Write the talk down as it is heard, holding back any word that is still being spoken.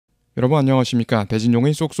여러분 안녕하십니까?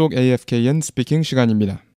 배진용의 쏙쏙afkn 스피킹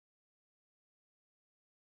시간입니다.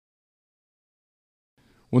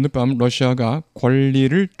 오늘 밤 러시아가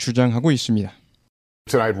권리를 주장하고 있습니다.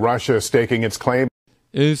 Tonight, Russia is staking its claim.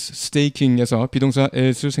 is staking에서 비동사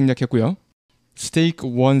is을 생략했고요. stake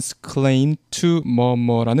one's claim to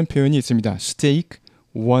뭐뭐라는 표현이 있습니다. stake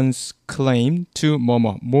one's claim to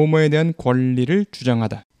뭐뭐, 뭐뭐에 대한 권리를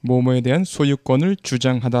주장하다, 뭐뭐에 대한 소유권을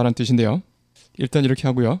주장하다라는 뜻인데요. 일단 이렇게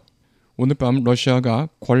하고요. 오늘 밤 러시아가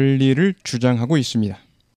권리를 주장하고 있습니다.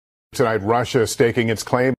 Tonight, Russia is staking its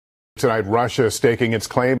claim. Tonight, Russia is staking its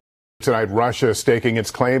claim. Tonight, Russia is staking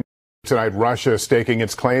its claim. Tonight, Russia is staking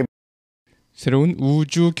its claim. 새로운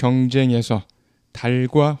우주 경쟁에서,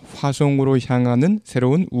 달과 화성으로 향하는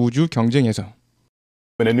새로운 우주 경쟁에서.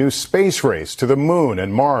 In a new space race to the moon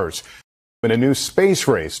and Mars. In a new space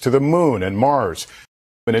race to the moon and Mars.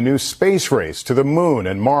 In a new space race to the moon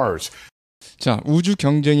and Mars. 자, 우주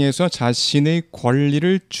경쟁에서 자신의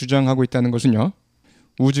권리를 주장하고 있다는 것은요,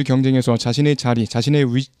 우주 경쟁에서 자신의 자리,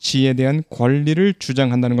 자신의 위치에 대한 권리를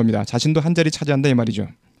주장한다는 겁니다. 자신도 한 자리 차지한다 이 말이죠.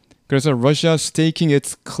 그래서 Russia staking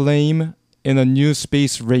its claim in a new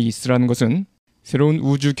space race라는 것은 새로운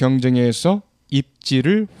우주 경쟁에서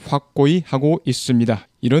입지를 확고히 하고 있습니다.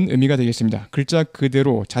 이런 의미가 되겠습니다. 글자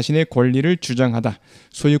그대로 자신의 권리를 주장하다,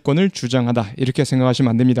 소유권을 주장하다 이렇게 생각하시면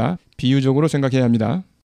안 됩니다. 비유적으로 생각해야 합니다.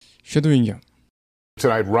 쉐도잉이요.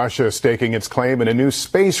 Tonight, Russia is staking its claim in a new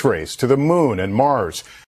space race to the moon and Mars.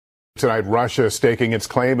 Tonight, Russia is staking its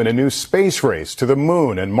claim in a new space race to the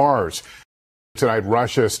moon and Mars. Tonight,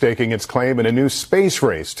 Russia is staking its claim in a new space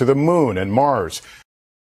race to the moon and Mars.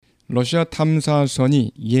 러시아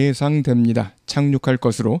탐사선이 예상됩니다. 착륙할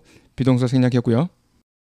것으로 비동사 생략했고요.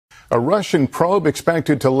 A Russian probe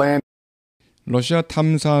expected to land. 러시아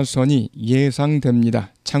탐사선이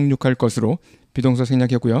예상됩니다. 착륙할 것으로 비동사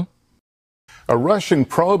생략했고요. A Russian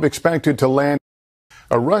probe expected to land.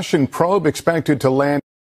 A Russian probe expected to land.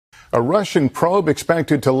 A Russian probe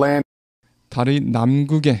expected to land. 달의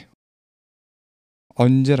남극에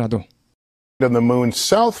언제라도. On the moon's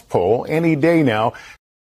south pole any day now.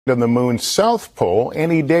 On the moon's south pole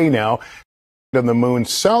any day now. On the moon's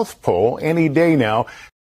south pole any day now.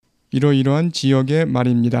 이러이러한 지역의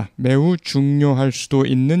말입니다. 매우 중요할 수도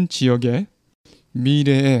있는 지역에,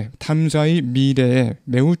 미래에, 탐사의 미래에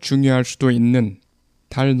매우 중요할 수도 있는,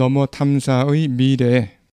 달 너머 탐사의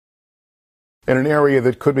미래에. In an area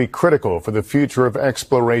that could be critical for the future of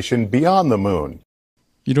exploration beyond the moon.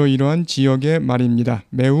 이러이러한 지역의 말입니다.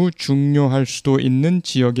 매우 중요할 수도 있는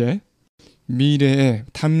지역에, 미래에,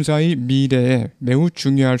 탐사의 미래에 매우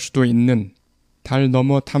중요할 수도 있는, 달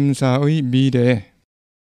너머 탐사의 미래에.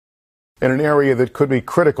 In an area that could be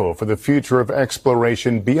critical for the future of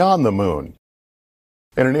exploration beyond the moon.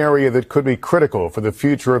 In an area that could be critical for the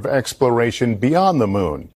future of exploration beyond the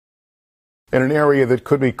moon. In an area that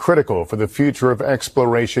could be critical for the future of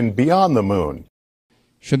exploration beyond the moon.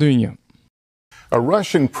 쉐도잉이요. A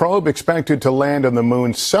Russian probe expected to land on the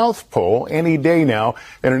moon's south pole any day now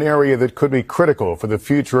in an area that could be critical for the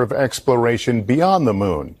future of exploration beyond the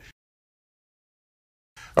moon.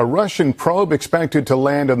 A Russian probe expected to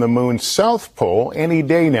land on the moon's south pole any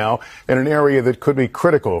day now in an area that could be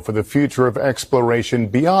critical for the future of exploration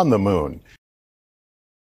beyond the moon.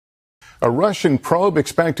 A Russian probe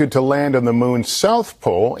expected to land on the moon's south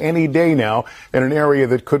pole any day now in an area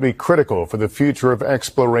that could be critical for the future of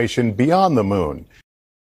exploration beyond the moon.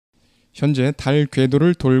 현재 달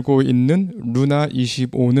궤도를 돌고 있는 루나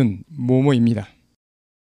 25는 뭐뭐입니다.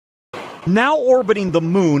 Now orbiting the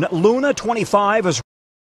moon, Luna 25 is.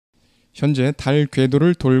 현재 달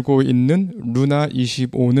궤도를 돌고 있는 루나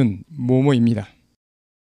 25는 뭐뭐입니다.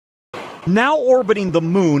 Now orbiting the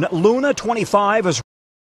moon, Luna 25 is.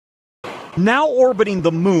 Now orbiting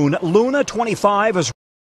the moon, Luna 25 is.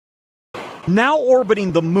 Now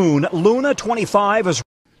orbiting the moon, Luna 25 is.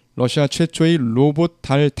 러시아 최초의 로봇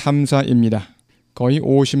달 탐사입니다. 거의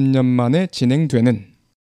 50년 만에 진행되는.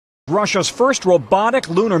 Russia's first robotic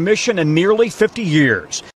lunar mission in nearly 50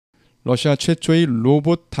 years. 러시아 최초의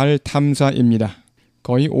로봇 달 탐사입니다.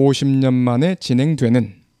 거의 50년 만에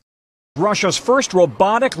진행되는. Russia's first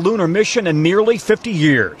robotic lunar mission in nearly 50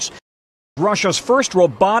 years. Russia's first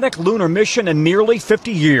robotic lunar mission in nearly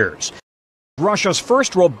 50 years. Russia's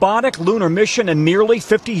first robotic lunar mission in nearly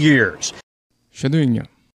 50 years. 쉐도잉요.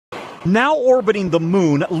 Now orbiting the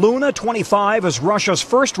moon, Luna 25 is Russia's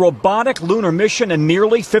first robotic lunar mission in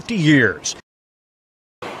nearly 50 years.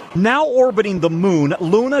 Now orbiting the moon,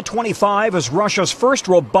 Luna 25 is Russia's first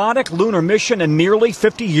robotic lunar mission in nearly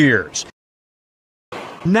 50 years.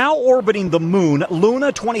 Now orbiting the moon,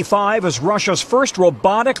 Luna 25 is Russia's first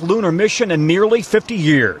robotic lunar mission in nearly 50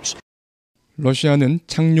 years. 러시아는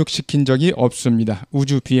착륙시킨 적이 없습니다.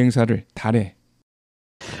 우주 비행사를 달에.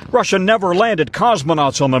 Russia never landed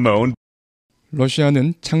cosmonauts on the moon.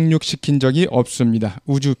 러시아는 착륙시킨 적이 없습니다.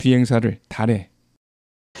 우주 비행사를 달에.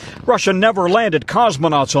 Russia never landed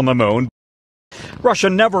cosmonauts on the moon. Russia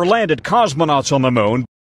never landed cosmonauts on the moon.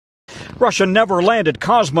 Russia never landed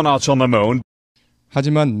cosmonauts on the moon.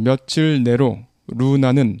 하지만 며칠 내로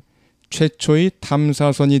루나는 최초의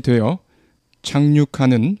탐사선이 되어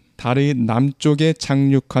착륙하는 달의 남쪽에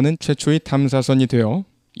착륙하는 최초의 탐사선이 되어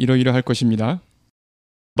이러이러할 것입니다.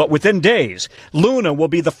 But within days, Luna will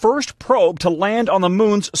be the first probe to land on the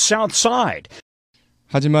moon's south side.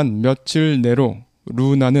 하지만 며칠 내로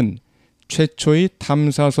루나는 최초의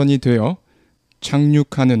탐사선이 되어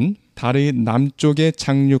착륙하는 달의 남쪽에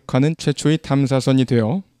착륙하는 최초의 탐사선이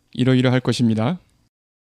되어 이러이러할 것입니다.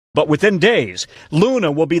 But within days,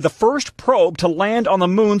 Luna will be the first probe to land on the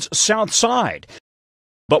moon's south side.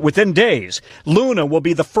 But within days, Luna will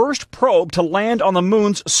be the first probe to land on the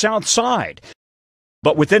moon's south side.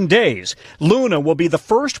 But within days, Luna will be the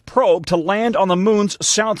first probe to land on the moon's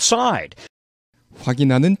south side.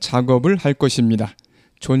 확인하는 작업을 할 것입니다.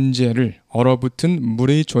 존재를, 얼어붙은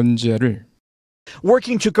물의 존재를.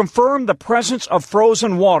 Working to confirm the presence of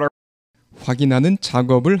frozen water. 확인하는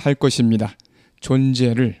작업을 할 것입니다.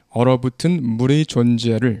 존재를, 얼어붙은 물의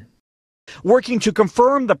존재를. Working to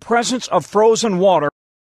confirm the presence of frozen water.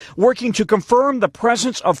 Working to confirm the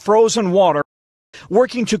presence of frozen water.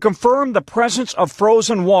 Working to confirm the presence of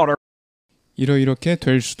frozen water. 이렇게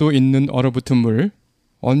될 수도 있는 얼어붙은 물,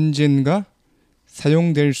 언젠가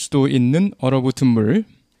사용될 수도 있는 얼어붙은 물,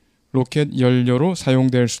 로켓 연료로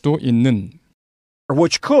사용될 수도 있는,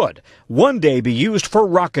 which could one day be used for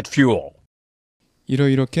rocket fuel.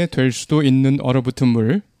 이렇게 될 수도 있는 얼어붙은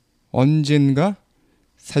물, 언젠가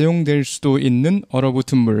사용될 수도 있는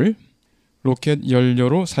얼어붙은 물, 로켓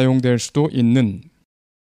연료로 사용될 수도 있는,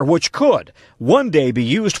 which could one day be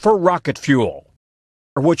used for rocket fuel.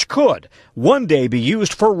 Which could one day be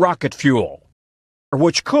used for rocket fuel.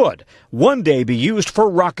 Which could one day be used for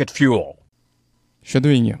rocket fuel.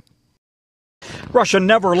 쉐도잉이요. Russia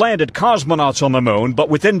never landed cosmonauts on the moon, but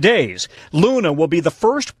within days, Luna will be the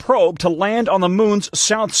first probe to land on the moon's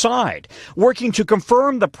south side, working to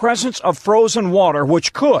confirm the presence of frozen water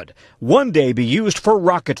which could one day be used for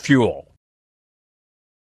rocket fuel.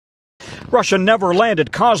 Russia never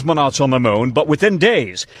landed cosmonauts on the moon, but within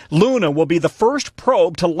days, Luna will be the first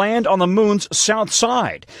probe to land on the moon's south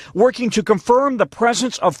side, working to confirm the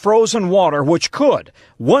presence of frozen water which could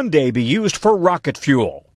one day be used for rocket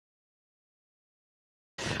fuel.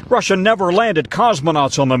 Russia never landed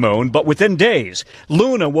cosmonauts on the moon, but within days,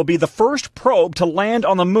 Luna will be the first probe to land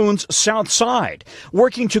on the moon's south side,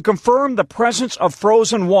 working to confirm the presence of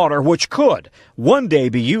frozen water which could one day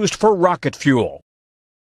be used for rocket fuel.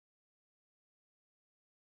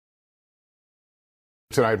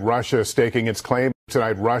 Tonight, Russia staking its claim.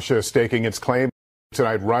 Tonight, Russia staking its claim.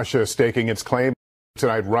 Tonight, Russia staking its claim.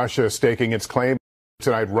 Tonight, Russia staking its claim.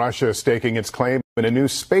 Tonight, Russia staking its claim in a new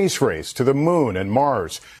space race to the moon and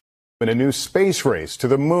Mars. In a new space race to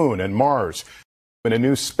the moon and Mars. In a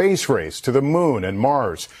new space race to the moon and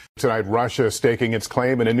Mars. Tonight, Russia staking its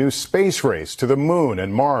claim in a new space race to the moon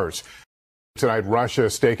and Mars. Tonight, Russia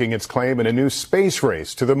staking its claim in a new space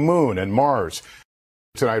race to the moon and Mars.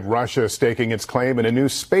 Tonight, Russia staking its claim in a new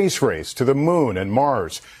space race to the moon and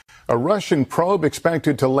Mars. A Russian probe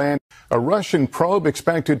expected to land. A Russian probe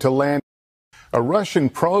expected to land. A Russian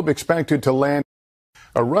probe expected to land.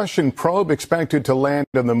 A Russian probe expected to land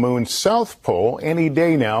on the moon's south pole any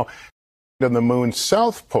day now. On the moon's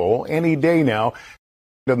south pole any day now.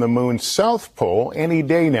 On the moon's south pole any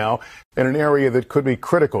day now. In an area that could be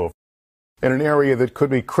critical. In an area that could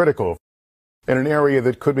be critical. In an area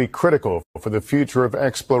that could be critical for the future of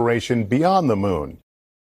exploration beyond the moon.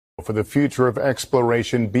 For the future of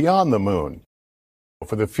exploration beyond the moon.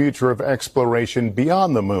 For the future of exploration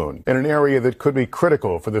beyond the moon. In an area that could be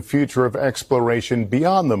critical for the future of exploration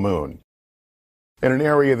beyond the moon. In an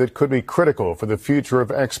area that could be critical for the future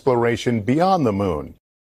of exploration beyond the moon.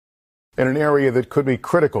 In an area that could be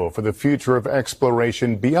critical for the future of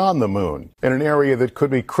exploration beyond the moon. In an area that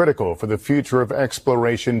could be critical for the future of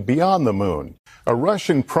exploration beyond the moon. A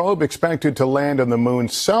Russian probe expected to land on the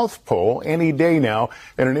moon's south pole any day now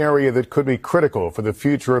in an area that could be critical for the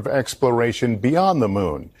future of exploration beyond the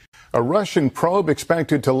moon. A Russian probe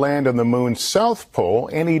expected to land on the moon's south pole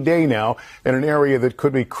any day now in an area that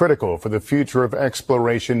could be critical for the future of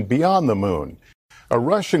exploration beyond the moon. A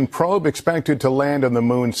Russian probe expected to land on the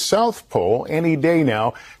moon's south pole any day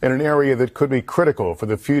now in an area that could be critical for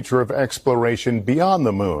the future of exploration beyond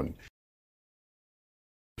the moon.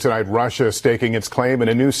 Tonight, Russia staking its claim in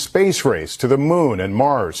a new space race to the moon and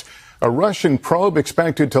Mars. A Russian probe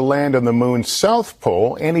expected to land on the moon's south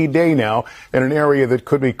pole any day now in an area that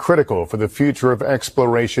could be critical for the future of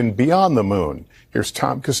exploration beyond the moon. Here's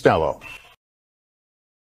Tom Costello.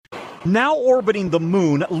 Now orbiting the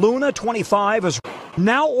moon, Luna 25 is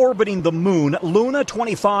now orbiting the moon, Luna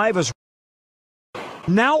 25 is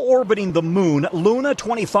now orbiting the moon, Luna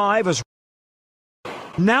 25 is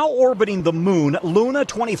now orbiting the moon, Luna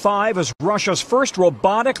 25 is Russia's first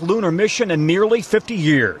robotic lunar mission in nearly 50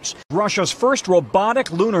 years. Russia's first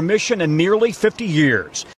robotic lunar mission in nearly 50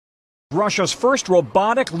 years. Russia's first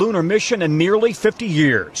robotic lunar mission in nearly 50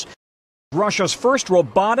 years. Russia's first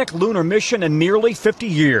robotic lunar mission in nearly 50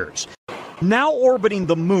 years. Now orbiting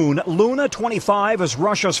the moon, Luna 25 is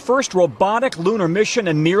Russia's first robotic lunar mission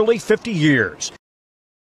in nearly 50 years.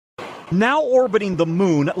 Now orbiting the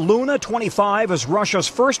moon, Luna 25 is Russia's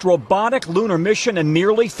first robotic lunar mission in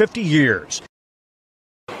nearly 50 years.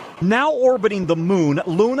 Now orbiting the moon,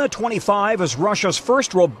 Luna 25 is Russia's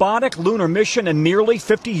first robotic lunar mission in nearly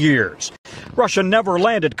 50 years. Russia never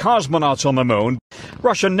landed cosmonauts on the moon.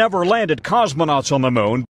 Russia never landed cosmonauts on the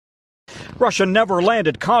moon. Russia never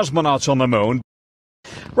landed cosmonauts on the moon.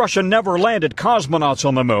 Russia never landed cosmonauts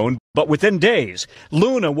on the moon, but within days,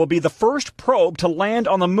 Luna will be the first probe to land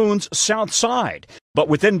on the moon's south side. But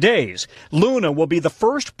within days, Luna will be the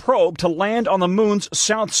first probe to land on the moon's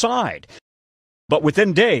south side. But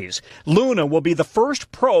within days, Luna will be the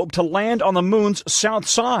first probe to land on the moon's south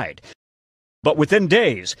side. But within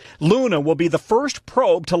days, Luna will be the first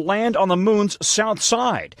probe to land on the moon's south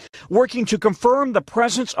side, working to confirm the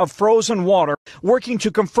presence of frozen water, working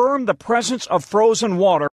to confirm the presence of frozen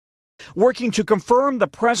water, working to confirm the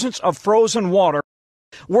presence of frozen water,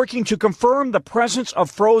 working to confirm the presence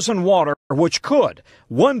of frozen water, which could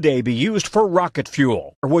one day be used for rocket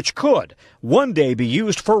fuel, which could one day be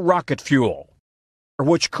used for rocket fuel,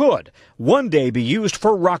 which could one day be used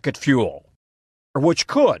for rocket fuel, which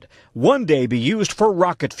could one day be used for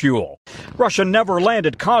rocket fuel. Russia never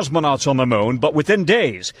landed cosmonauts on the moon, but within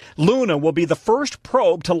days, Luna will be the first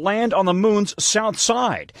probe to land on the moon's south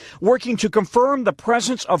side, working to confirm the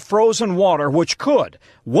presence of frozen water, which could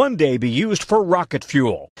one day be used for rocket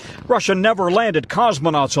fuel. Russia never landed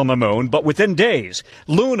cosmonauts on the moon, but within days,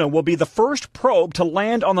 Luna will be the first probe to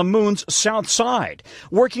land on the moon's south side,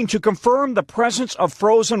 working to confirm the presence of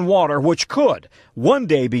frozen water, which could one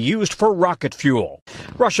day be used for rocket fuel.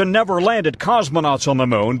 Russia never landed cosmonauts on the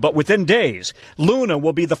moon, but within days, Luna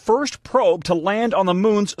will be the first probe to land on the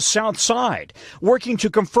moon's south side, working to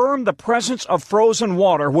confirm the presence of frozen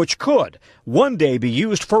water, which could one day be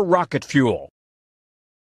used for rocket fuel.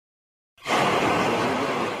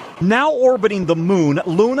 Now orbiting the moon,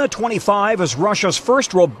 Luna 25 is Russia's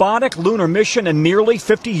first robotic lunar mission in nearly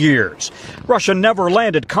 50 years. Russia never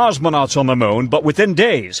landed cosmonauts on the moon, but within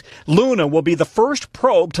days, Luna will be the first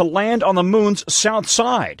probe to land on the moon's south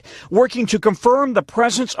side, working to confirm the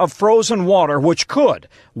presence of frozen water, which could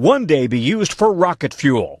one day be used for rocket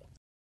fuel.